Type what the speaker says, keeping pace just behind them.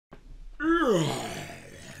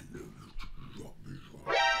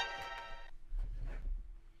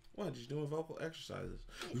What, just doing vocal exercises?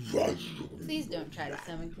 Please don't try to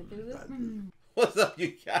summon Cthulhu. What's up,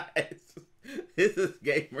 you guys? This is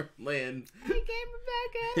Gamer Lynn. Hey, Gamer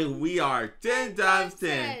Becka. And we are 10 times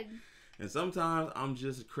 10. And sometimes I'm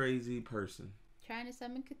just a crazy person. Trying to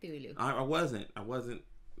summon Cthulhu. I wasn't.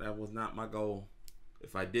 That was not my goal.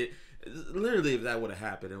 If I did, literally, if that would have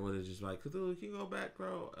happened, it would have just like, Cthulhu, can you go back,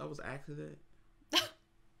 bro? That was accident.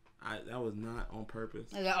 That was not on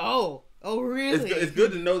purpose. Oh, really? It's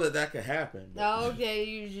good to know that could happen. Okay,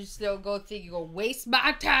 you just don't go think you gonna waste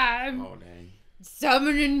my time. Oh, dang.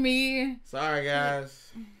 Summoning me. Sorry,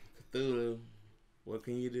 guys. Cthulhu, what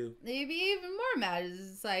can you do? They'd be even more mad.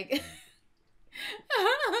 It's like,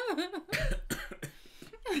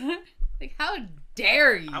 like, how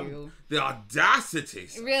dare you? The audacity.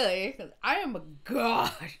 Really? Because I am a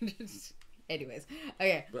god. Anyways,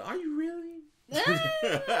 okay. But are you really?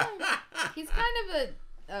 He's kind of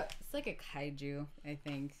it's like a kaiju, I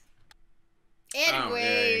think.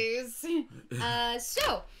 Anyways,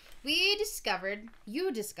 so you discovered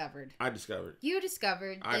this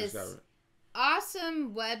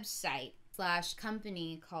awesome website /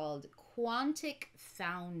 company called Quantic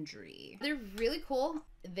Foundry. They're really cool.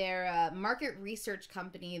 They're a market research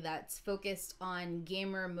company that's focused on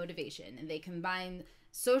gamer motivation, and they combine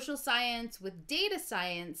social science with data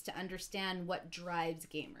science to understand what drives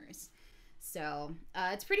gamers. So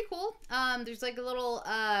it's pretty cool. There's like a little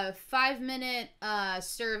 5-minute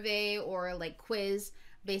survey or like quiz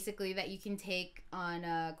basically that you can take on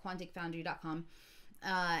quanticfoundry.com.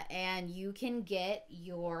 And you can get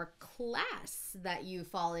your class that you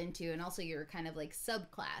fall into and also your kind of like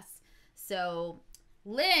subclass. So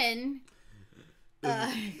Lynn,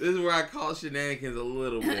 this is where I call shenanigans a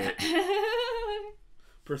little bit.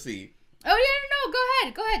 Proceed. Oh, yeah, no,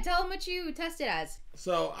 go ahead. Tell them what you tested as.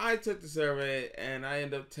 So I took the survey and I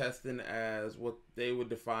ended up testing as what they would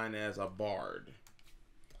define as a bard,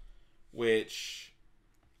 which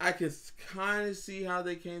I could kind of see how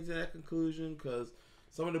they came to that conclusion, because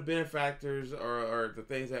some of the benefactors or the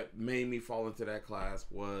things that made me fall into that class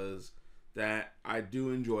was that I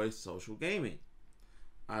do enjoy social gaming.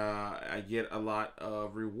 I get a lot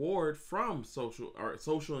of reward from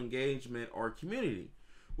social engagement or community,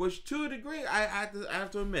 which to a degree I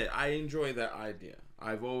have to admit I enjoy that idea.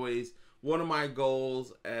 I've always, one of my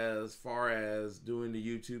goals as far as doing the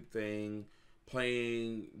YouTube thing,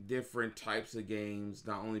 playing different types of games,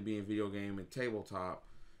 not only being video game and tabletop,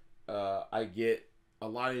 I get a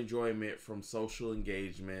lot of enjoyment from social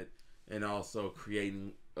engagement and also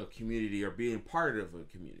creating a community or being part of a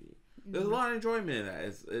community. There's a lot of enjoyment in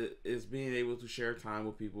that. It's being able to share time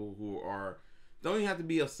with people who don't even have to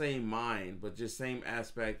be of same mind, but just same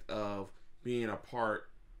aspect of being a part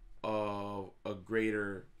of a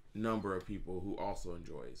greater number of people who also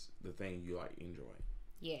enjoys the thing you like enjoying.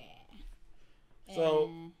 Yeah. So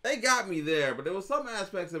they got me there, but there was some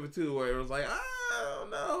aspects of it too where it was like, I don't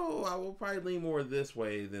know, I will probably lean more this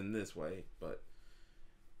way than this way. But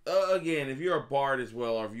again, if you're a bard as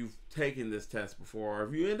well, or if you've taken this test before, or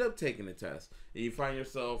if you end up taking the test and you find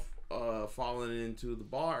yourself falling into the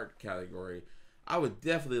bard category, I would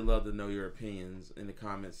definitely love to know your opinions in the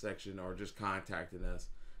comment section or just contacting us,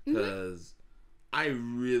 because I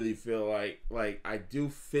really feel like I do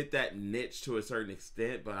fit that niche to a certain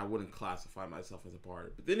extent, but I wouldn't classify myself as a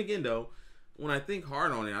bard. But then again, though, when I think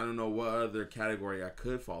hard on it, I don't know what other category I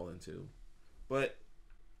could fall into. But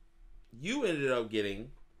you ended up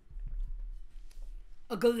getting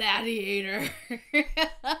a gladiator.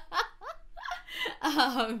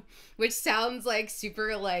 Which sounds like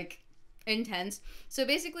super like intense. So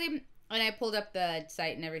basically, and I pulled up the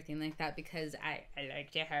site and everything like that because I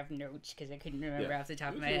like to have notes because I couldn't remember off the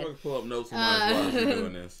top of my head. Pull up notes while you're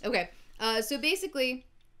doing this. Okay. So basically,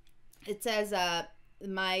 it says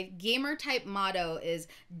my gamer type motto is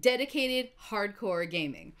dedicated hardcore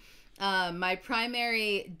gaming. My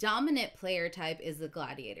primary dominant player type is the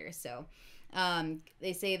gladiator. So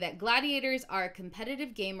they say that gladiators are competitive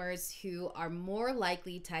gamers who are more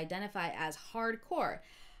likely to identify as hardcore,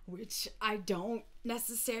 which I don't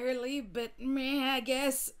necessarily, but I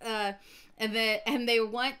guess. And they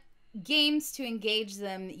want games to engage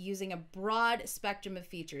them using a broad spectrum of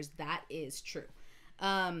features. That is true.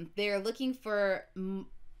 They're looking for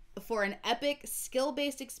an epic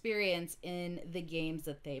skill-based experience in the games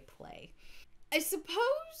that they play. I suppose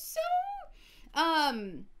so.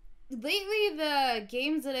 Lately, the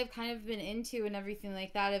games that I've kind of been into and everything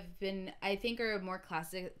like that have been, I think, are more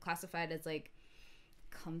classified as like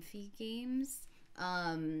comfy games.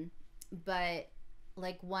 But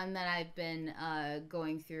like one that I've been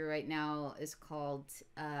going through right now is called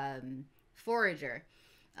Forager,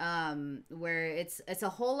 where it's a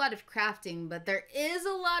whole lot of crafting, but there is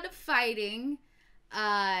a lot of fighting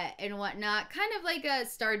and whatnot, kind of like a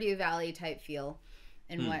Stardew Valley type feel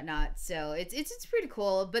and whatnot. So it's pretty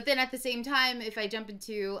cool. But then at the same time, if I jump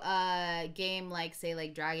into a game like, say,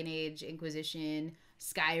 like Dragon Age Inquisition,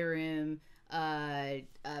 Skyrim,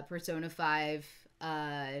 Persona 5,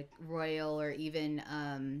 Royal, or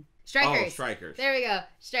even Strikers. Oh, Strikers. There we go,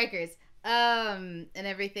 Strikers. And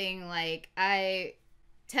everything, like I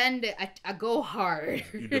tend to I go hard.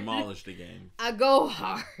 You demolish the game. I go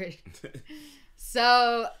hard.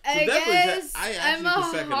 So I guess I'm a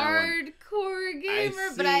hardcore gamer,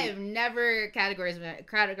 but I have never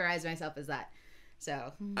categorized myself as that.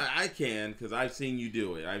 So I can, because I've seen you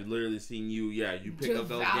do it. I've literally seen you. Yeah, you pick up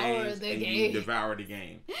those games and you devour the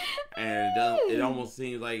game, and it almost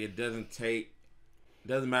seems like it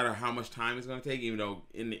doesn't matter how much time it's going to take. Even though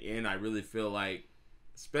in the end, I really feel like,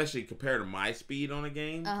 especially compared to my speed on a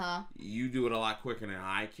game, you do it a lot quicker than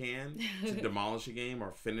I can to demolish a game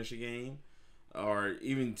or finish a game. Or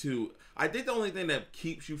even I think the only thing that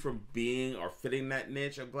keeps you from being or fitting that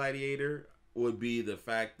niche of gladiator would be the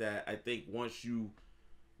fact that I think once you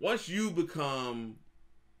become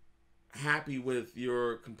happy with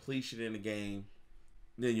your completion in the game,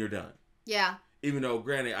 then you're done. Yeah. Even though,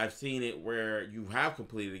 granted, I've seen it where you have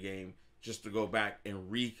completed a game just to go back and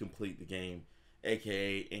re-complete the game,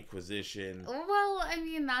 aka Inquisition. Well, I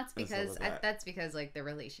mean, that's because like the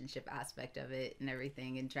relationship aspect of it and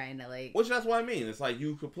everything, and trying to like. Which that's what I mean. It's like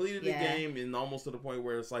you completed the game, and almost to the point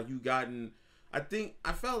where it's like you gotten. I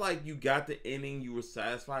felt like you got the ending you were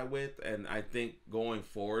satisfied with, and I think going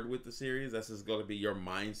forward with the series, that's just going to be your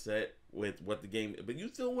mindset with what the game. But you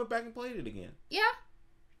still went back and played it again.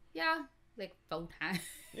 Yeah, like 4 times.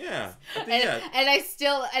 Yeah, and I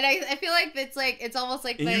feel like it's almost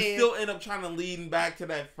like and you still end up trying to lean back to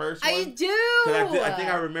that first one. I do. I think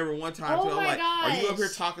I remember one time. Oh my like, gosh. are you up here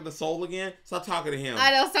talking to Soul again? Stop talking to him.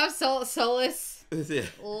 I know. Stop Solus. That's it.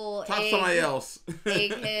 Talk to somebody else.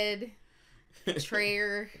 Egghead.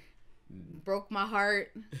 Betrayer. Broke my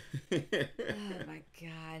heart. Oh my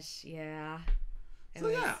gosh. Yeah. So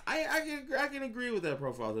yeah, I can agree with that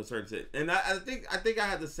profile to a certain extent, and I think I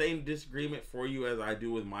have the same disagreement for you as I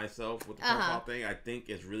do with myself with the profile thing. I think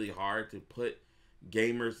it's really hard to put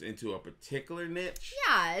gamers into a particular niche.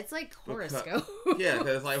 Yeah, it's like horoscope. Because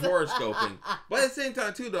it's like horoscoping, but at the same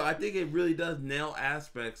time too, though, I think it really does nail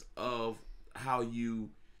aspects of how you,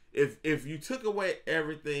 if you took away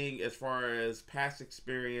everything as far as past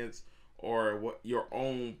experience or what your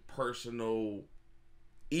own personal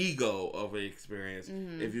ego of an experience,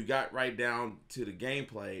 if you got right down to the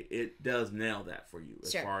gameplay, it does nail that for you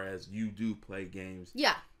as far as you do play games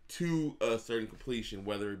to a certain completion,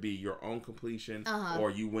 whether it be your own completion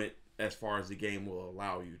or you went as far as the game will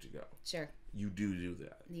allow you to go. You do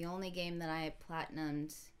that. The only game that I have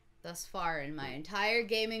platinumed thus far in my entire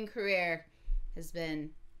gaming career has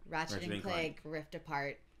been Ratchet and Clank Rift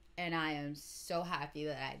Apart, and I am so happy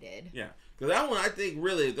that I did. Yeah. Because that one, I think,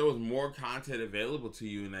 really, if there was more content available to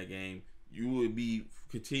you in that game, you would be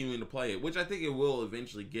continuing to play it, which I think it will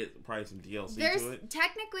eventually get probably some DLC to it.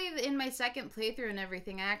 Technically, in my second playthrough and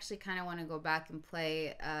everything, I actually kind of want to go back and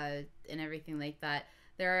play and everything like that.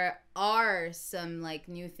 There are some, like,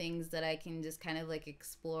 new things that I can just kind of, like,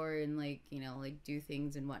 explore and, like, you know, like, do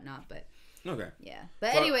things and whatnot, but... Okay. Yeah.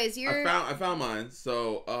 But anyways, I found mine.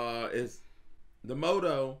 So, it's the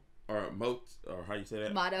Moto... or how you say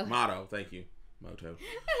that? Motto, thank you. Moto.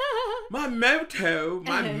 My motto,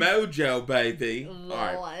 my mojo, baby.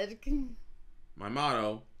 Lord. All right. My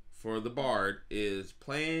motto for the Bard is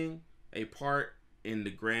playing a part in the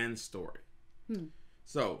grand story.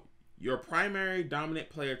 So, your primary dominant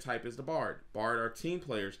player type is the Bard. Bard are team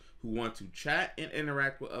players who want to chat and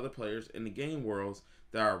interact with other players in the game worlds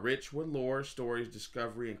that are rich with lore, stories,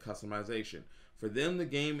 discovery, and customization. For them, the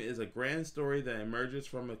game is a grand story that emerges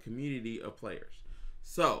from a community of players.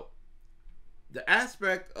 So, the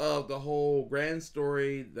aspect of the whole grand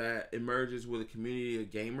story that emerges with a community of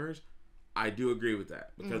gamers, I do agree with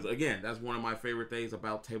that. Because, again, that's one of my favorite things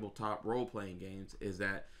about tabletop role-playing games is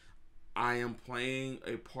that I am playing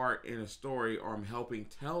a part in a story, or I'm helping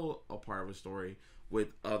tell a part of a story with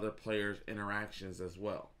other players' interactions as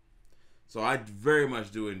well. So, I very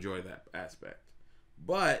much do enjoy that aspect.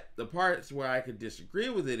 But the parts where I could disagree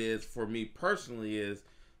with it is, for me personally, is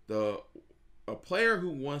a player who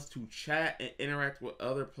wants to chat and interact with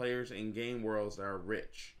other players in game worlds that are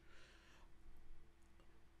rich.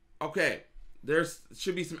 Okay,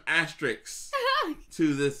 should be some asterisks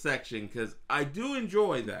to this section, because I do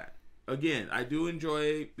enjoy that. again, I do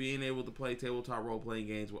enjoy being able to play tabletop role-playing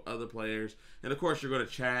games with other players. And, of course, you're going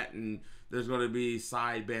to chat, and there's going to be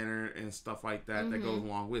side banner and stuff like that that goes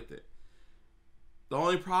along with it. The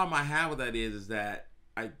only problem I have with that is that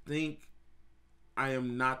I think I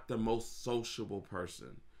am not the most sociable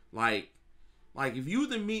person. Like if you were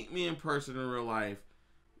to meet me in person in real life,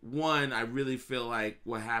 one, I really feel like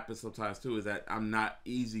what happens sometimes, too, is that I'm not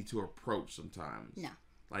easy to approach sometimes. No.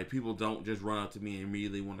 Like, people don't just run up to me and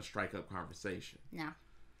immediately want to strike up conversation. No,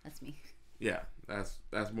 that's me. Yeah, that's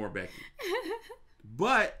more Becky.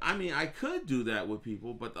 But, I mean, I could do that with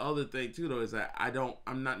people, but the other thing, too, though, is that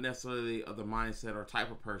I'm not necessarily of the mindset or type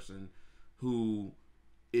of person who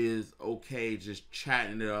is okay just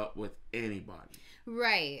chatting it up with anybody.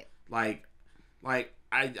 Right. Like,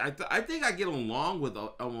 I think I get along with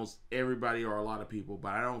almost everybody or a lot of people,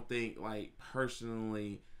 but I don't think, like,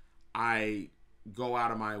 personally, I go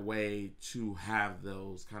out of my way to have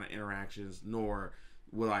those kind of interactions, nor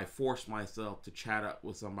will I force myself to chat up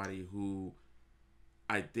with somebody who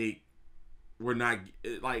I think we're not,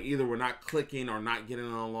 like, either we're not clicking or not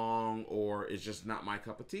getting along, or it's just not my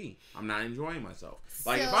cup of tea. I'm not enjoying myself.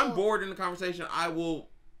 Like, if I'm bored in the conversation, I will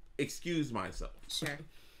excuse myself. Sure.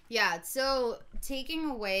 Yeah, so taking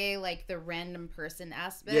away, like, the random person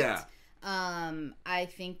aspect, I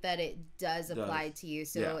think that it does apply to you.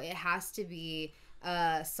 So it has to be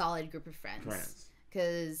a solid group of friends.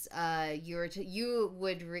 Because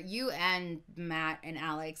you and Matt and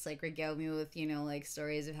Alex, like, regale me with, you know, like,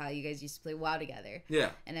 stories of how you guys used to play WoW together. Yeah.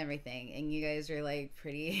 And everything. And you guys were, like,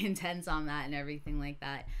 pretty intense on that and everything like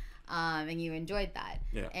that. And you enjoyed that.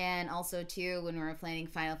 Yeah. And also, too, when we were playing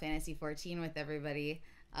Final Fantasy 14 with everybody,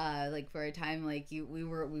 like, for a time, like, we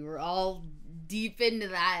were all deep into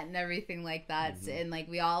that and everything like that. And, like,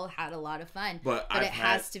 we all had a lot of fun. But it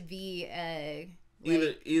has to be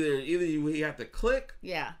either you have to click,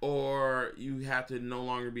 or you have to no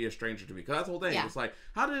longer be a stranger to me. Because that's the whole thing. It's like,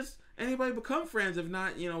 how does anybody become friends if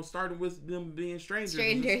not, you know, starting with them being strangers?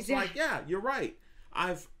 It's like, yeah, you're right.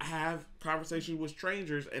 I've have conversations with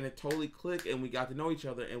strangers and it totally clicked and we got to know each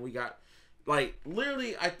other and we got, like,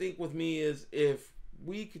 literally, I think with me is if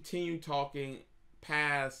we continue talking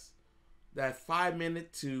past that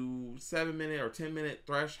 5-minute to 7-minute or 10-minute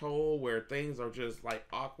threshold where things are just, like,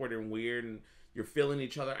 awkward and weird and you're feeling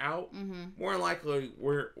each other out, more than likely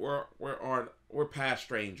we're past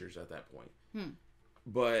strangers at that point.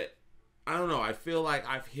 But I don't know. I feel like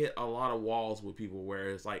I've hit a lot of walls with people where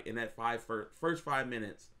it's like in that first 5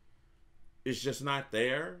 minutes, it's just not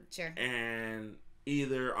there. Sure. And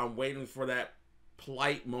either I'm waiting for that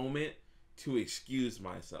polite moment to excuse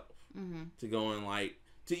myself, to go and, like,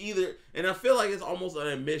 to either, and I feel like it's almost an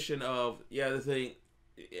admission of, this thing.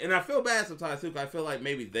 And I feel bad sometimes too, because I feel like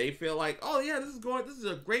maybe they feel like, oh yeah, this is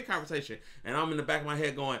a great conversation, and I'm in the back of my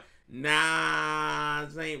head going, nah,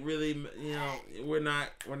 this ain't really, you know, we're not.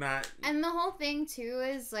 And the whole thing too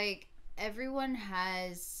is, like,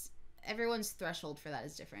 everyone's threshold for that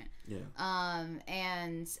is different. Yeah.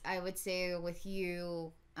 And I would say with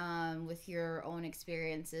you, with your own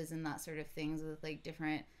experiences and that sort of things with, like,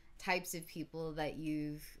 different types of people that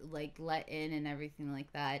you've, like, let in and everything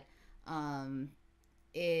like that,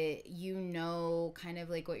 you know, kind of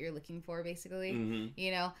like what you're looking for, basically.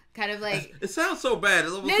 You know, kind of like, it sounds so bad.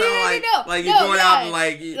 It almost sounds like you're going out and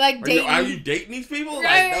like dating. Are you dating these people?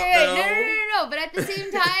 No. But at the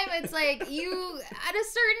same time, it's like you at a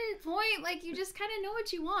certain point, like, you just kind of know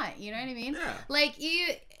what you want. You know what I mean? Yeah. Like,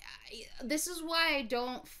 this is why I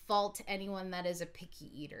don't fault anyone that is a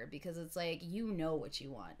picky eater, because it's like, you know what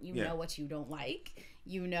you want. You know what you don't like.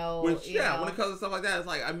 You know. Which, when it comes to stuff like that, it's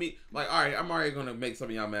like, I mean, like, all right, I'm already going to make some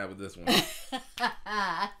of y'all mad with this one.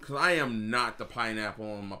 Because I am not the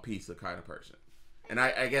pineapple on my pizza kind of person. And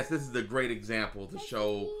I guess this is a great example to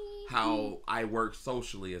show how I work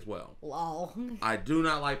socially as well. Lol. I do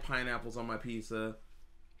not like pineapples on my pizza.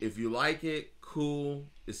 If you like it, cool.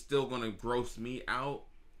 It's still going to gross me out.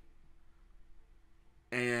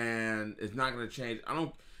 And it's not going to change. I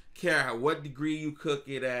don't care what degree you cook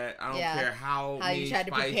it at. I don't care how many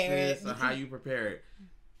spices or how you prepare it.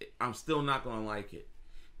 I'm still not going to like it.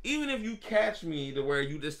 Even if you catch me to where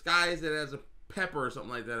you disguise it as a pepper or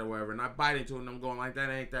something like that or whatever, and I bite into it and I'm going like, that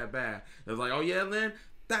ain't that bad. It's like, oh yeah, Lynn,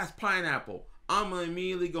 that's pineapple. I'm going to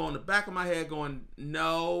immediately go in the back of my head going,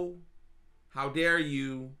 no, how dare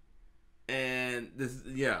you? And this,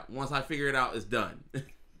 once I figure it out, it's done.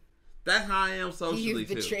 That's how I am socially, You've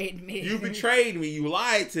betrayed me. You betrayed me. You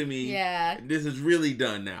lied to me. Yeah. This is really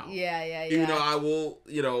done now. Yeah. Even though I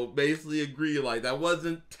will, basically agree, like, that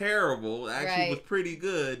wasn't terrible. It actually was pretty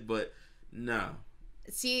good, but no.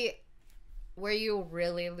 See, where you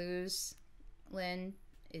really lose, Lynn,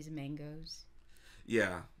 is mangoes.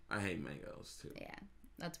 Yeah, I hate mangoes too. Yeah,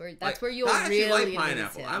 that's where you'll I really like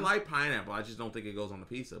pineapple. lose I him. like pineapple. I just don't think it goes on the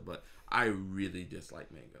pizza. But I really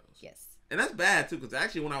dislike mangoes. Yes. And that's bad too, because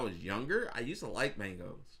actually when I was younger, I used to like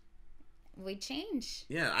mangoes. We change.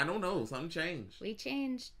 Yeah, I don't know. Something changed. We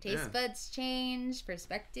change. Taste buds change.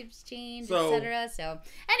 Perspectives change, So, etc. So,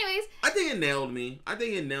 anyways. I think it nailed me. I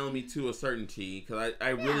think it nailed me to a certain T, because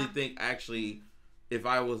I really think, actually, if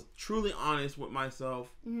I was truly honest with myself,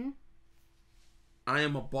 I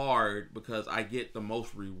am a bard because I get the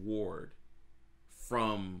most reward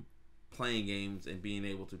from playing games and being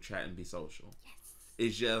able to chat and be social. Yes.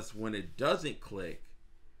 It's just when it doesn't click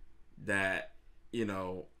that, you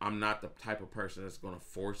know, I'm not the type of person that's going to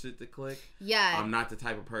force it to click. Yeah. I'm not the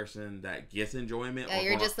type of person that gets enjoyment. Yeah,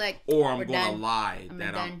 you're just like, or I'm going to lie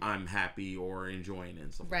that done. I'm happy or enjoying it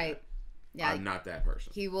and stuff right. like that. Yeah. I'm not that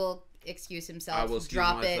person. He will excuse himself, I will excuse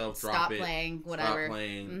drop myself, it, stop playing, whatever. Stop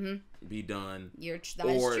playing, be done. That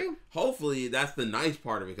is true. Hopefully that's the nice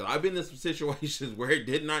part of it, because I've been in some situations where it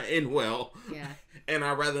did not end well. Yeah. And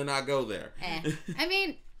I'd rather not go there. I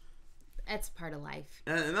mean, that's part of life.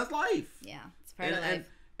 And that's life. Yeah, it's part of life.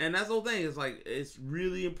 And that's the whole thing. It's like, it's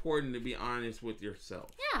really important to be honest with yourself.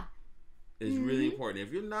 Yeah. It's really important.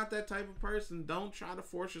 If you're not that type of person, don't try to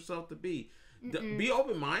force yourself to be. Be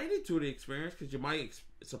open-minded to the experience, because you might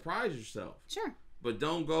surprise yourself. Sure. But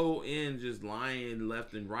don't go in just lying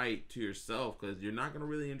left and right to yourself, because you're not going to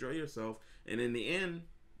really enjoy yourself. And in the end,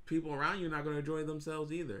 people around you are not going to enjoy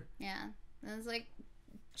themselves either. Yeah. And it's like,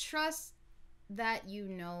 trust that you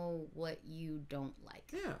know what you don't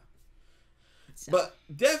like. Yeah. So. But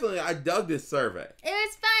definitely, I dug this survey. It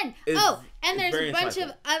was fun. And there's a bunch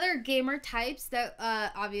of other gamer types that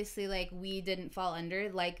obviously, like, we didn't fall under,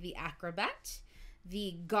 like the acrobat,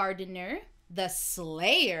 the gardener, the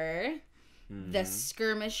slayer, the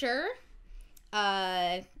skirmisher,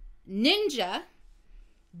 ninja,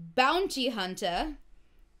 bounty hunter,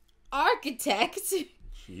 architect.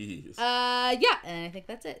 Jeez. Yeah, and I think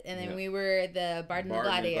that's it. And then we were the Bard and the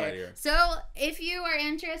Gladiator. So if you are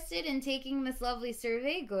interested in taking this lovely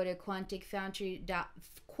survey, go to Quantic Foundry.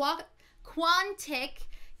 Quantic QUANTIC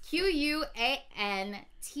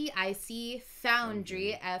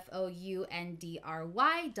Foundry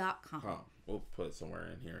FOUNDRY.com. Huh. We'll put it somewhere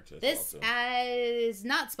in here. This is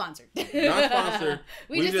not sponsored. Not sponsored.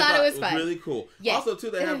 we just thought it was fun. Really cool. Yes. Also, too,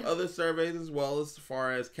 they have other surveys as well, as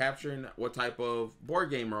far as capturing what type of board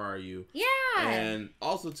gamer are you. Yeah. And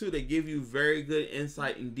also, too, they give you very good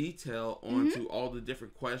insight and detail onto all the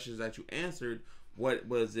different questions that you answered. What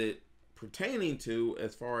was it pertaining to,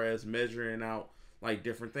 as far as measuring out, like,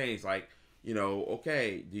 different things? Like, you know,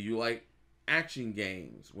 okay, do you like action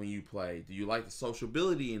games when you play? Do you like the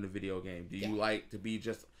sociability in the video game? Do you like to be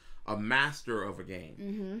just a master of a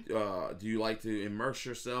game? Do you like to immerse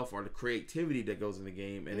yourself, or the creativity that goes in the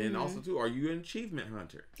game? And then also too, are you an achievement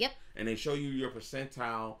hunter? Yep. And they show you your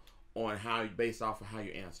percentile on how, based off of how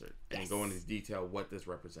you answered, and go into detail what this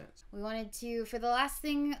represents. We wanted to, for the last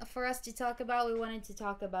thing for us to talk about, we wanted to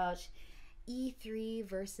talk about E3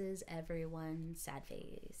 versus everyone sad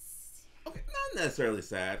face. Okay, not necessarily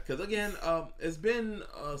sad, because again, it's been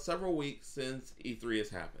several weeks since E3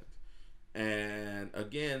 has happened. And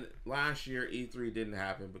again, last year E3 didn't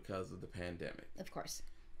happen because of the pandemic. Of course.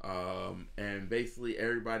 And basically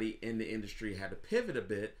everybody in the industry had to pivot a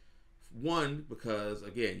bit. One, because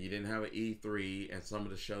again, you didn't have an E3 and some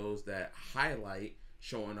of the shows that highlight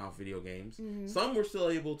showing off video games. Some were still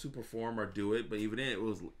able to perform or do it, but even then it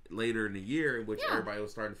was later in the year in which everybody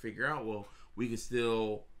was starting to figure out, well, we can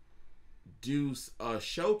still do a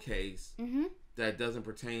showcase that doesn't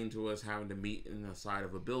pertain to us having to meet in the side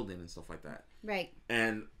of a building and stuff like that. Right.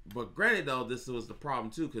 But granted, though, this was the problem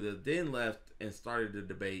too, because it then left and started the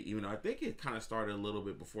debate. Even though I think it kind of started a little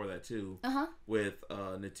bit before that too, with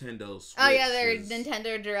Nintendo Switch. Oh yeah, their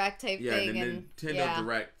Nintendo Direct type thing. Yeah, the Nintendo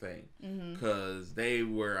Direct thing, because they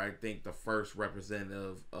were, I think, the first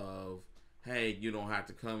representative of, hey, you don't have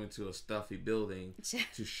to come into a stuffy building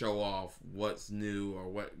to show off what's new or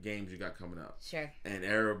what games you got coming up. Sure. And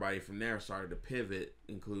everybody from there started to pivot,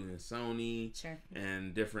 including Sony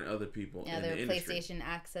and different other people in the industry. PlayStation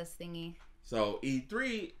Access thingy. So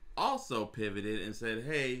E3 also pivoted and said,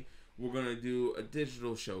 hey, we're going to do a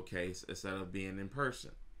digital showcase instead of being in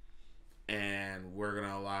person. And we're going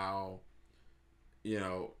to allow, you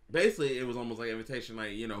know, basically it was almost like an invitation,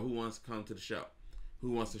 like, you know, who wants to come to the show? Who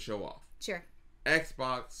wants to show off? Sure.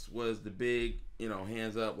 Xbox was the big, you know,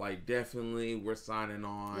 hands up, like, definitely we're signing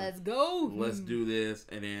on. Let's go. Let's do this.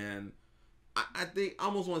 And then I think, I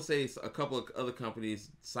almost want to say a couple of other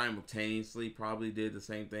companies simultaneously probably did the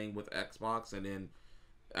same thing with Xbox. And then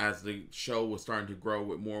as the show was starting to grow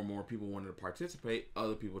with more and more people wanting to participate,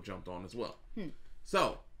 other people jumped on as well.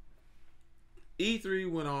 So, E3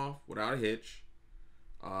 went off without a hitch.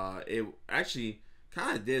 It actually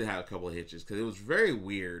kind of did have a couple of hitches because it was very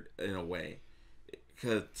weird in a way.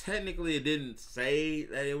 Because technically it didn't say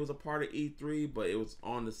that it was a part of E3, but it was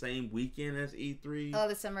on the same weekend as E3. Oh,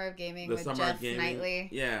 the Summer of Gaming with Jeff Knightley.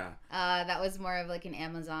 Yeah. That was more of like an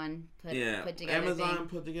Amazon put together Amazon thing.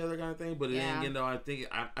 Put together kind of thing, but it didn't, you know, I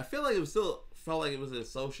feel like it was still felt like it was an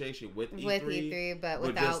association with E3. With E3, but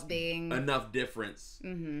without being enough difference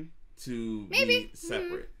to maybe be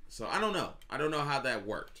separate. So I don't know. I don't know how that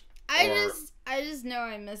worked. I just know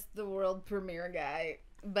I missed the world premiere guy,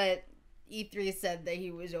 but E3 said that he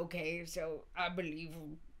was okay, so I believe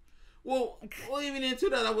him. Well, even into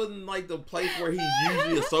that wasn't like the place where he's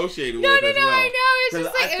usually associated with as well. I know. It's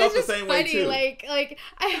just like, I felt the same way too. Like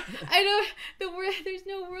I know there's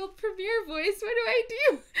no world premiere voice. What do I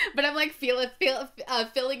do? But I'm like filling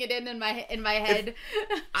it in my head.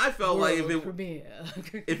 I felt world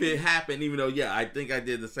like if it happened, even though I think I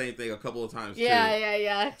did the same thing a couple of times too.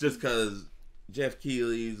 Yeah. Just because Jeff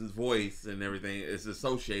Keighley's voice and everything is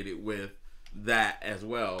associated with that as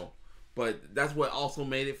well. But that's what also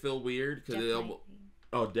made it feel weird.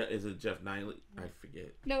 Is it Jeff Knightley? I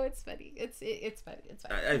forget. No, it's funny. It's funny. It's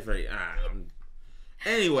funny.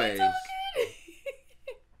 Anyways,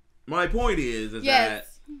 my point is that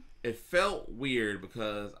it felt weird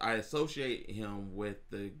because I associate him with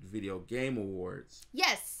the Video Game Awards.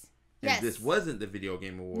 Yes. And this wasn't the Video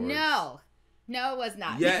Game Awards. No, it was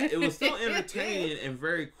not. Yeah, it was still entertaining and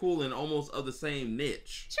very cool and almost of the same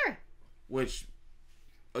niche. Sure. Which,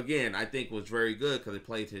 again, I think was very good because it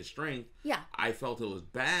played to his strength. Yeah. I felt it was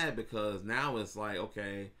bad because now it's like,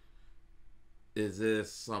 okay, is this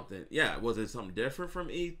something? Yeah, was it something different from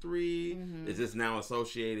E3? Mm-hmm. Is this now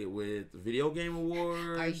associated with the Video Game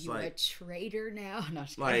Awards? Are you a traitor now? No,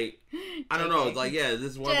 I don't know. It's like, this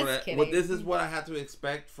is this is what I have to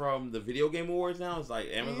expect from the Video Game Awards now. It's like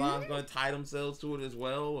Amazon's going to tie themselves to it as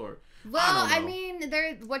well, or. Well, I mean,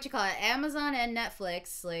 they're Amazon and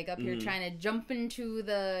Netflix, like up here trying to jump into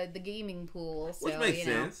the gaming pool. So, Which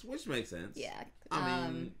makes sense. Yeah. I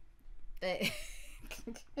mean,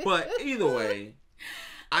 but either way,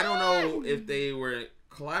 I don't know if they were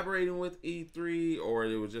collaborating with E3 or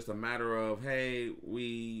it was just a matter of, hey,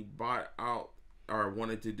 we bought out or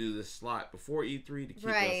wanted to do this slot before E3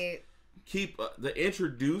 to keep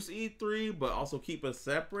introduce E3, but also keep us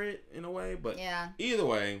separate in a way. But either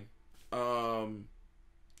way.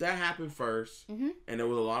 That happened first, and there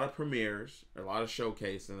was a lot of premieres, a lot of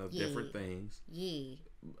showcasing of different things. Yeah,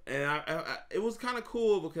 and I it was kind of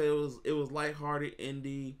cool because it was lighthearted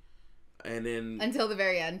indie, and then until the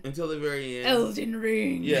very end. Elden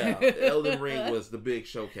Ring. Yeah, Elden Ring was the big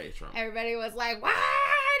showcase from. Everybody was like, "What?"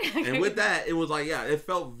 And with that, it was like, it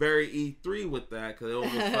felt very E3 with that because it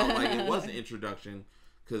almost felt like it was an introduction.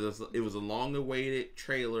 Because it was a long-awaited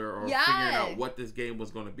trailer or figuring out what this game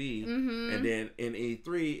was going to be. Mm-hmm. And then in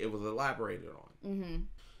E3, it was elaborated on. Mm-hmm.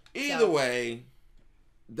 Either way,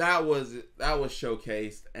 that was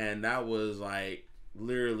showcased. And that was like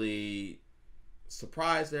literally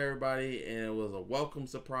surprised everybody. And it was a welcome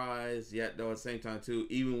surprise. Yet though at the same time too,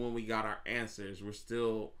 even when we got our answers, we're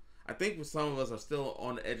still... I think some of us are still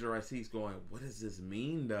on the edge of our seats going, what does this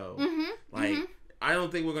mean though? Mm-hmm. Like... Mm-hmm. I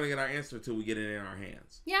don't think we're gonna get our answer until we get it in our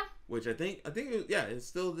hands. Yeah. Which I think it's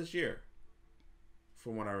still this year.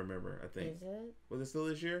 From what I remember, I think. Is it? Was it still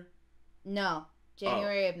this year? No,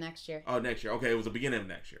 January of next year. Oh, next year. Okay, it was the beginning of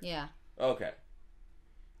next year. Yeah. Okay.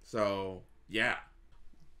 So yeah.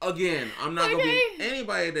 Again, I'm not gonna be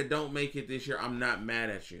anybody that don't make it this year. I'm not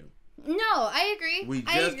mad at you. No, I agree. We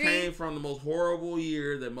just came from the most horrible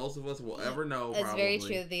year that most of us will ever know. That's very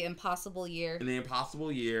true. The impossible year.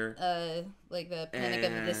 Like the Panic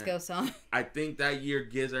at the Disco song. I think that year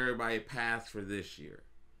gives everybody a pass for this year.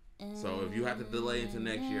 So if you have to delay into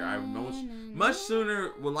next year, I much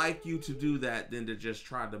sooner would like you to do that than to just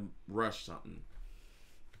try to rush something.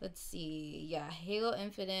 Let's see. Yeah, Halo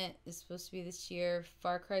Infinite is supposed to be this year.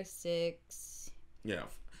 Far Cry 6. Yeah.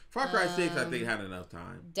 Far Cry 6, I think, had enough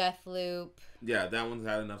time. Deathloop. Yeah, that one's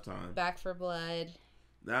had enough time. Back 4 Blood.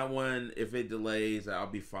 That one, if it delays, I'll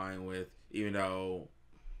be fine with. Even though,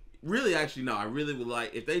 really, actually, no, I really would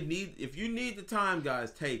like, if you need the time,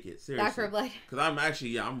 guys, take it. Seriously. Back 4 Blood. Because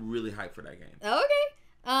I'm really hyped for that game. Okay.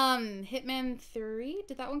 Hitman 3,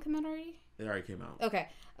 did that one come out already? It already came out. Okay.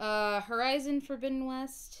 Horizon Forbidden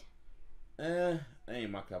West. Ain't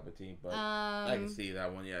my cup of tea, but I can see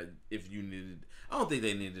that one. Yeah, if you needed, I don't think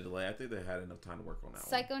they needed a delay. I think they had enough time to work on that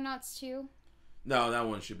one. Psychonauts 2. No, that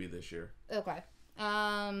one should be this year. Okay.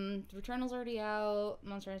 Returnal's already out.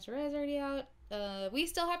 Monster Hunter Rise already out. We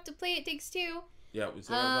still have to play It Takes Two. Yeah, we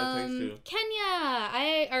still have to play Takes Two.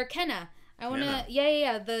 Kenna. I want to.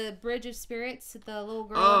 Yeah. The Bridge of Spirits, the little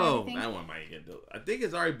girl. Oh, and everything. that one might get delayed. I think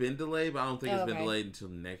it's already been delayed, but I don't think it's been delayed until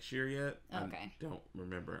next year yet. Okay. I don't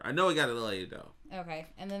remember. I know it got delayed though. Okay,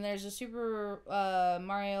 and then there's a Super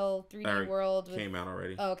Mario 3D World. Came out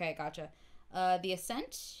already. Oh, okay, gotcha. The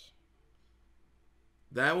Ascent.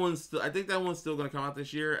 That one's still. I think that one's still gonna come out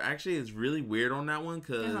this year. Actually, it's really weird on that one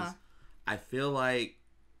because I feel like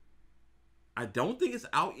I don't think it's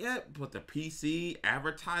out yet, but the PC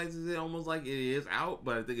advertises it almost like it is out.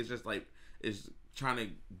 But I think it's just like it's trying to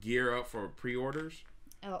gear up for pre-orders.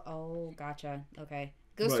 Oh, gotcha. Okay.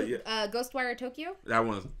 Ghostwire Tokyo. That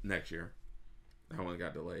one's next year. That one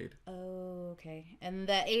got delayed. Oh, okay. And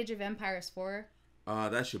the Age of Empires 4.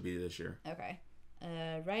 That should be this year. Okay.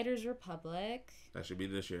 Riders Republic. That should be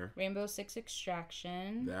this year. Rainbow Six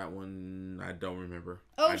Extraction. That one I don't remember.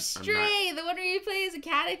 Oh, Stray, the one where you play as a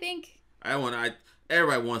cat, I think.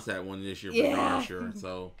 Everybody wants that one this year for darn sure.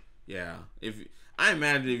 So yeah, I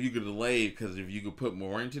imagine if you could delay, because if you could put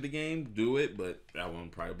more into the game, do it. But that one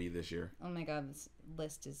would probably be this year. Oh my god, this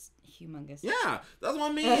list is humongous. Yeah, that's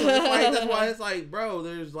what I mean. That's why it's like, bro,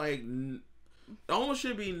 there's like. There almost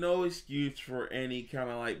should be no excuse for any kind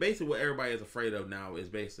of like basically what everybody is afraid of now is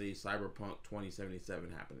basically Cyberpunk 2077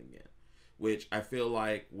 happening again, which I feel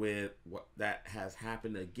like with what that has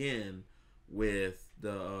happened again with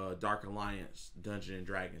the Dark Alliance Dungeons and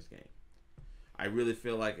Dragons game. I really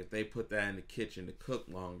feel like if they put that in the kitchen to cook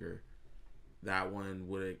longer, that one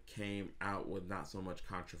would have came out with not so much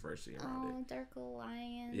controversy around it. Dark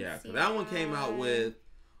Alliance. Yeah, because that one came out with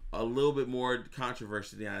a little bit more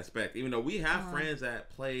controversy than I expect. Even though we have friends that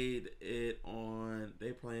played it on,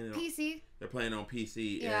 they're playing on PC. They're playing on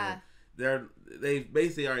PC. Yeah. And they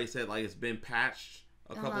basically already said like it's been patched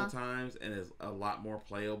a couple of times and it's a lot more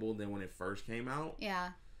playable than when it first came out. Yeah.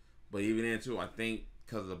 But even then too, I think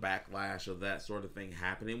because of the backlash of that sort of thing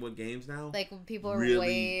happening with games now, like people are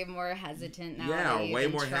way more hesitant now. Yeah, way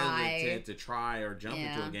more hesitant to try or jump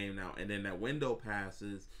into a game now, and then that window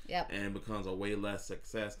passes, and becomes a way less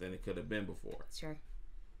success than it could have been before. Sure.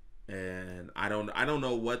 And I don't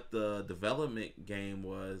know what the development game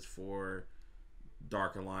was for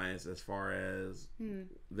Dark Alliance as far as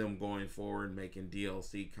them going forward making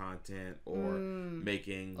DLC content or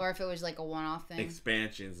making, or if it was like a one-off thing,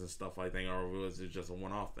 expansions and stuff like that, or was it just a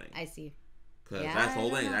one-off thing? I see. Because that's the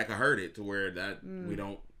whole thing that could hurt it to where that we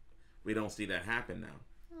don't see that happen now.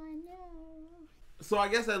 I know. So I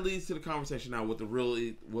guess that leads to the conversation now with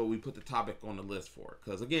what we put the topic on the list for.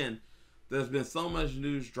 Because again, there's been so much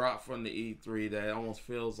news dropped from the E3 that it almost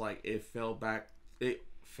feels like it fell back.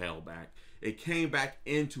 It came back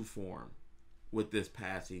into form with this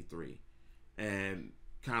past E3 and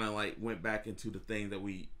kind of like went back into the thing that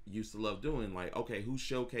we used to love doing. Like, okay, who's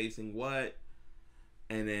showcasing what?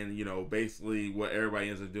 And then, basically what everybody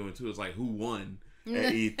ends up doing too is like who won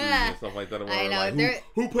at E3 and stuff like that. Or I know. Like,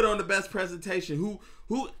 who put on the best presentation?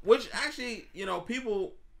 Which actually,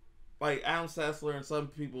 people like Adam Sessler and some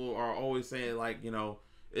people are always saying like,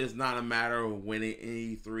 it's not a matter of winning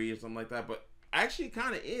E3 or something like that. But actually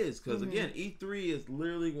kind of is, because again, E3 is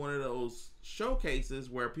literally one of those showcases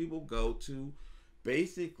where people go to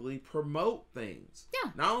basically promote things.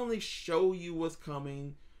 Yeah. Not only show you what's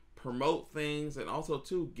coming, promote things, and also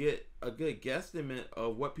to get a good guesstimate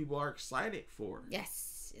of what people are excited for.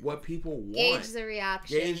 Yes. What people want. Gauge the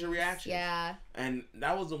reaction. Yeah. And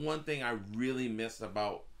that was the one thing I really missed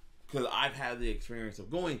about, because I've had the experience of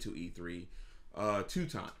going to E3 2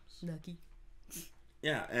 times. Lucky.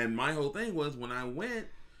 Yeah, and my whole thing was when I went,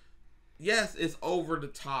 yes, it's over the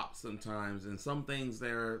top sometimes, and some things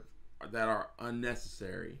there that are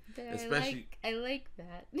unnecessary. But especially, I like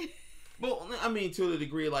that. Well, I mean, to the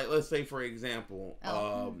degree, like, let's say, for example,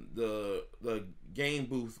 the game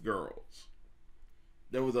booth girls.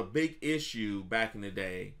 There was a big issue back in the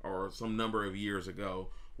day, or some number of years ago,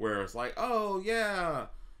 where it's like, oh, yeah,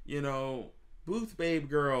 booth babe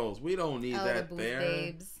girls, we don't need that the booth there.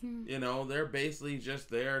 Babes. They're basically just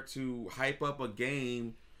there to hype up a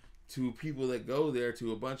game to people that go there,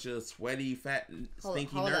 to a bunch of sweaty, fat,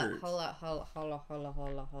 stinky nerds. Hold up.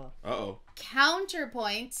 Uh-oh.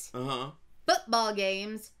 Counterpoint. Football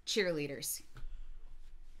games, cheerleaders.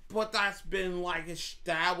 But that's been like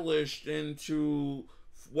established into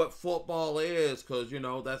what football is, because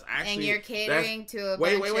that's actually, and you're catering to a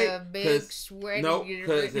bunch of big sweaty. No,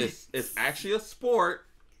 because it's actually a sport.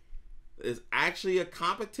 is actually a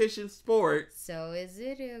competition sport. So is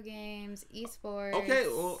video games, esports. Okay,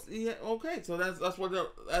 well, yeah, okay. So that's what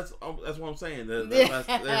I'm saying. There's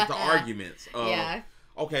the arguments. Of,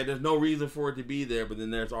 okay, there's no reason for it to be there, but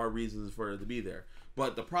then there's our reasons for it to be there.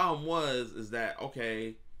 But the problem is that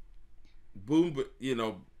okay, booth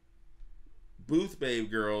babe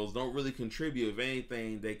girls don't really contribute. If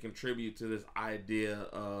anything, they contribute to this idea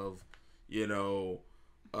of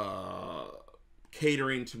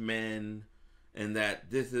catering to men, and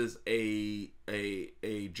that this is a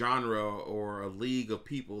genre or a league of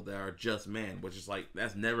people that are just men, which is like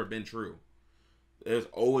that's never been true. There's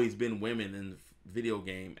always been women in the video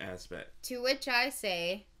game aspect. To which I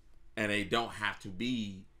say, and they don't have to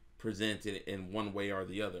be presented in one way or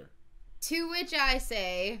the other. To which I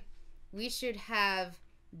say, we should have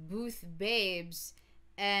booth babes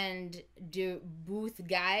and do booth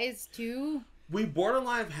guys too. We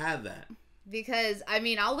borderline had that. Because, I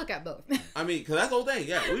mean, I'll look at both. I mean, because that's the whole thing.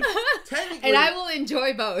 Yeah, technically, and I will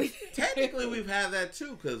enjoy both. Technically, we've had that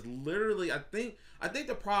too. Because literally, I think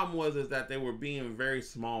the problem is that they were being very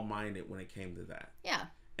small-minded when it came to that. Yeah.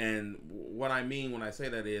 And what I mean when I say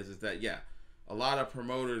that is that a lot of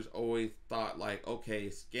promoters always thought like, okay,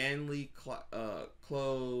 scantily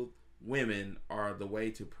clothed women are the way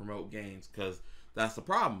to promote games, because that's the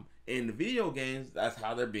problem in the video games. That's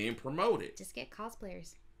how they're being promoted. Just get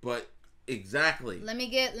cosplayers. But exactly. Let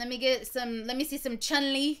me see some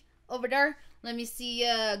Chun-Li over there. Let me see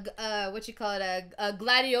what you call it, a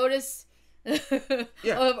Gladiolus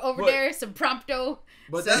over there, some Prompto.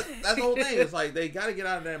 But that's the whole thing. It's like they got to get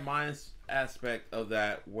out of that mind aspect of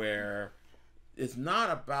that where it's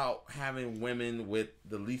not about having women with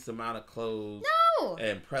the least amount of clothes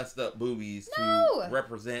and pressed up boobies to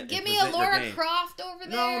represent. Give me a Laura Croft over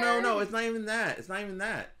there. No. It's not even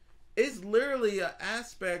that. It's literally an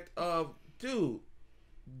aspect of, dude,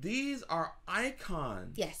 these are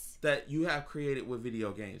icons that you have created with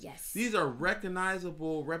video games. Yes. These are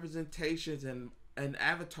recognizable representations and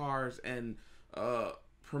avatars and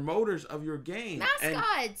promoters of your game.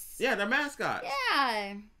 Mascots. They're mascots.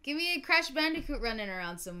 Yeah. Give me a Crash Bandicoot running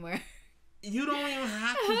around somewhere. You don't even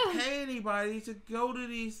have to pay anybody to go to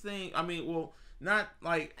these things. I mean, well, not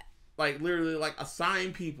like literally like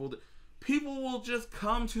assign people. People will just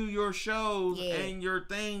come to your shows and your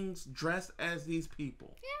things dressed as these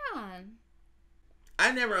people. Yeah.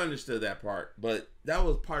 I never understood that part, but that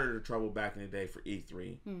was part of the trouble back in the day for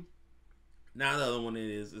E3. Now the other one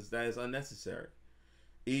is that it's unnecessary.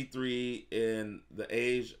 E3 in the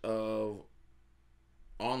age of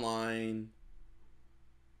online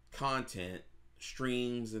content,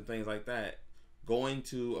 streams and things like that, going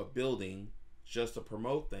to a building just to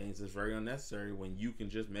promote things is very unnecessary when you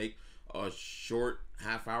can just make a short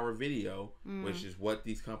half-hour video, which is what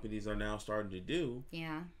these companies are now starting to do.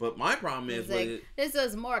 Yeah. But my problem is like, this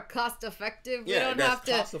is more cost-effective. Yeah, we don't have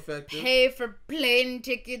to pay for plane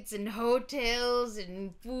tickets and hotels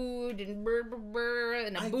and food and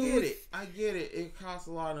and a booth. I get it. It costs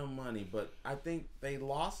a lot of money, but I think they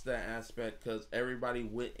lost that aspect because everybody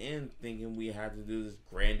went in thinking we had to do this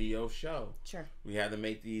grandiose show. Sure. We had to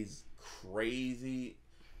make these crazy...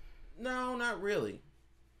 No, not really.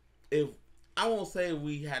 If I won't say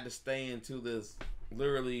we had to stay into this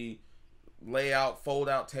literally layout, fold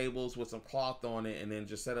out tables with some cloth on it and then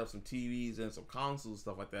just set up some TVs and some consoles,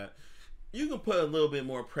 stuff like that. You can put a little bit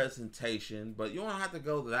more presentation, but you don't have to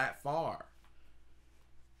go that far.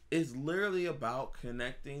 It's literally about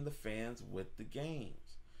connecting the fans with the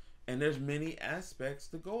games. And there's many aspects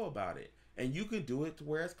to go about it. And you can do it to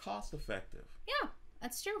where it's cost effective. Yeah,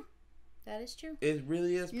 that's true. That is true. It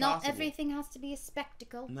really is possible. Not everything has to be a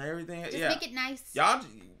spectacle. Not everything. Just make it nice. Y'all,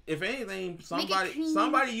 if anything,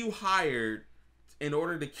 somebody you hired in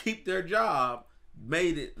order to keep their job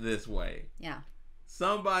made it this way. Yeah.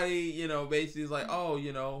 Somebody, basically is like, oh,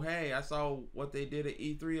 hey, I saw what they did at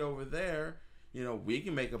E3 over there. We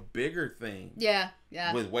can make a bigger thing. Yeah.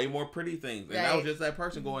 With way more pretty things. And that was just that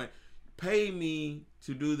person going, pay me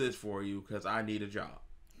to do this for you because I need a job.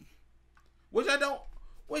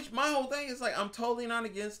 Which my whole thing is like, I'm totally not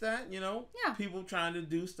against that, Yeah. People trying to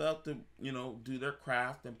do stuff to, do their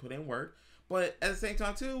craft and put in work. But at the same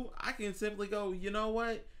time, too, I can simply go, you know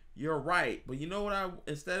what? You're right. But you know what?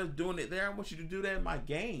 Instead of doing it there, I want you to do that in my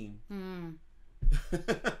game.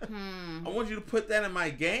 I want you to put that in my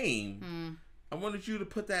game. I wanted you to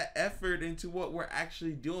put that effort into what we're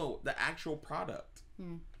actually doing, the actual product.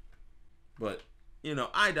 But,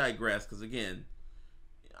 I digress because, again,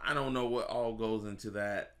 I don't know what all goes into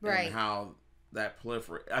that and how that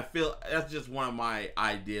proliferate. I feel that's just one of my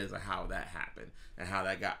ideas of how that happened and how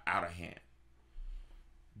that got out of hand.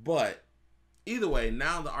 But either way,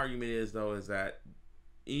 now the argument is though is that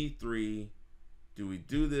E3, do we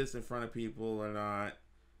do this in front of people or not?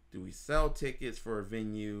 Do we sell tickets for a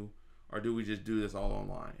venue, or do we just do this all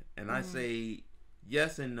online? And I say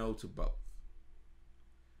yes and no to both.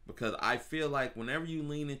 Because I feel like whenever you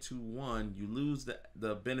lean into one, you lose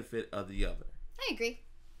the benefit of the other. I agree.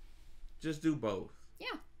 Just do both.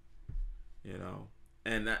 Yeah. You know?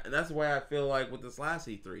 And that's the way I feel like with this last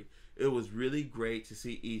E3. It was really great to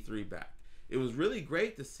see E3 back. It was really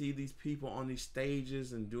great to see these people on these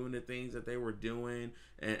stages and doing the things that they were doing,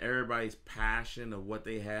 and everybody's passion of what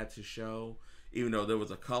they had to show. Even though there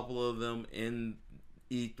was a couple of them in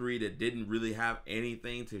E3 that didn't really have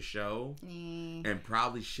anything to show and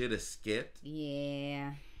probably should have skipped.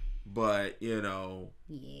 Yeah. But, you know,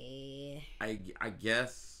 yeah. I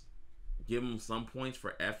guess give them some points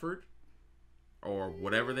for effort or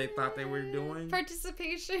whatever they thought they were doing.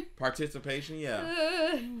 Participation,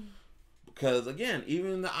 yeah. Because, again,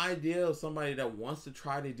 even the idea of somebody that wants to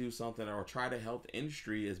try to do something or try to help the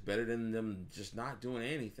industry is better than them just not doing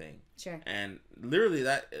anything. Sure. And literally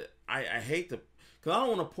that, I hate to, because I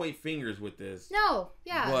don't want to point fingers with this. No,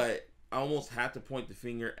 yeah. But I almost have to point the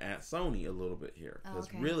finger at Sony a little bit here. Because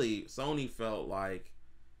really, Sony felt like,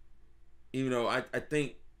 even though I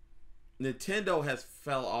think Nintendo has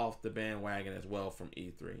fell off the bandwagon as well from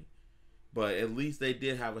E3. But at least they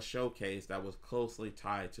did have a showcase that was closely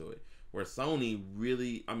tied to it. Where Sony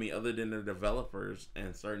really, I mean, other than the developers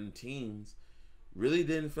and certain teams, really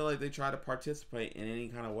didn't feel like they tried to participate in any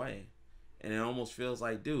kind of way. And it almost feels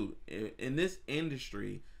like, dude, in this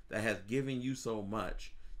industry that has given you so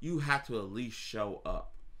much, you have to at least show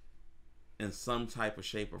up in some type of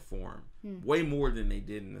shape or form. Way more than they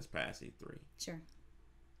did in this past E3. Sure.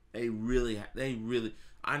 They really,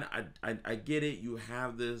 I get it. You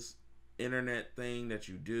have this internet thing that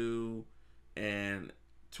you do, and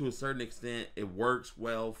to a certain extent, it works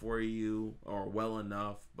well for you or well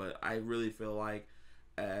enough. But I really feel like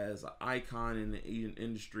as an icon in the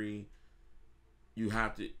industry, you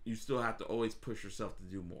still have to always push yourself to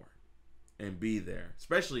do more and be there.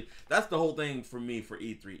 Especially, that's the whole thing for me for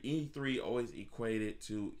E3. E3 always equated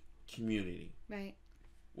to community. Right.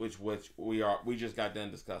 Which we just got done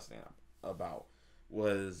discussing about.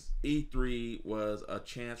 Was E3 was a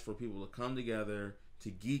chance for people to come together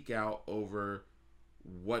to geek out over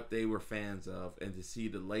what they were fans of and to see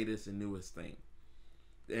the latest and newest thing.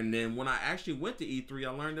 And then when I actually went to E3,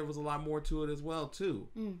 I learned there was a lot more to it as well too.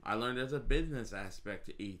 I learned there's a business aspect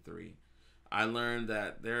to E3. I learned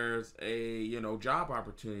that there's a, job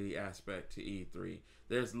opportunity aspect to E3.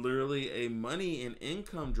 There's literally a money and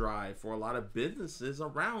income drive for a lot of businesses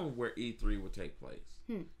around where E3 would take place.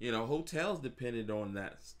 Hotels depended on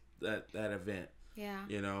that event. Yeah.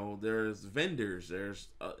 There's vendors. There's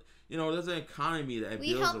there's an economy that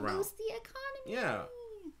builds around. We help boost the economy. Yeah.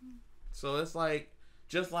 So it's like,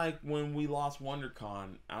 just like when we lost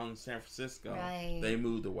WonderCon out in San Francisco, they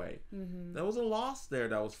moved away. There was a loss there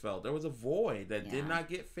that was felt. There was a void that did not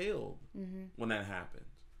get filled when that happened.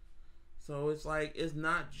 So it's like, it's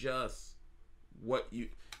not just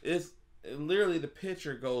it's literally, the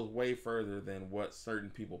picture goes way further than what certain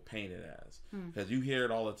people paint it as. Because you hear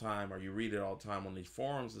it all the time, or you read it all the time on these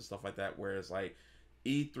forums and stuff like that, where it's like,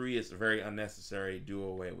 E3 is very unnecessary, do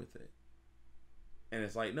away with it. And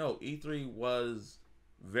it's like, no, E3 was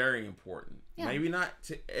very important. Yeah. Maybe not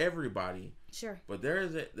to everybody. Sure. But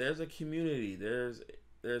there's a community, there's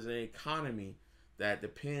an economy that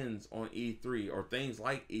depends on E3 or things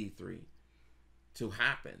like E3 to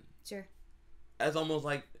happen. Sure. That's almost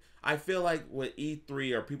like, I feel like with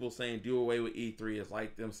E3, or people saying do away with E3, is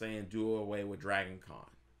like them saying do away with Dragon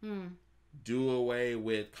Con. Do away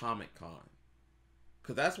with Comic Con.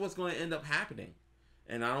 Because that's what's going to end up happening.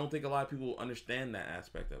 And I don't think a lot of people understand that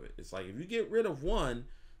aspect of it. It's like, if you get rid of one,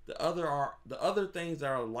 the other things that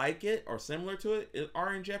are like it or similar to it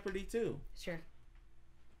are in jeopardy too. Sure.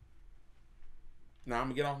 Now I'm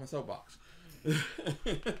gonna get off my soapbox.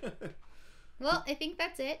 Well, I think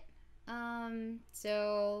that's it.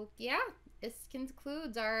 So yeah, this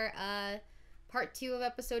concludes our part 2 of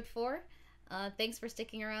episode 4. Thanks for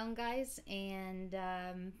sticking around, guys, and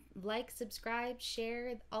like, subscribe,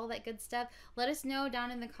 share, all that good stuff. Let us know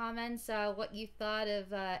down in the comments what you thought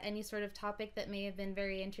of any sort of topic that may have been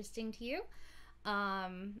very interesting to you. Yeah,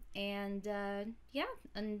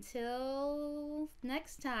 until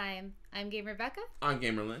next time, I'm Gamer Becka. I'm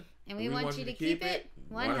Gamer Lynn. And we want you to keep it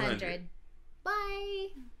 100. Bye.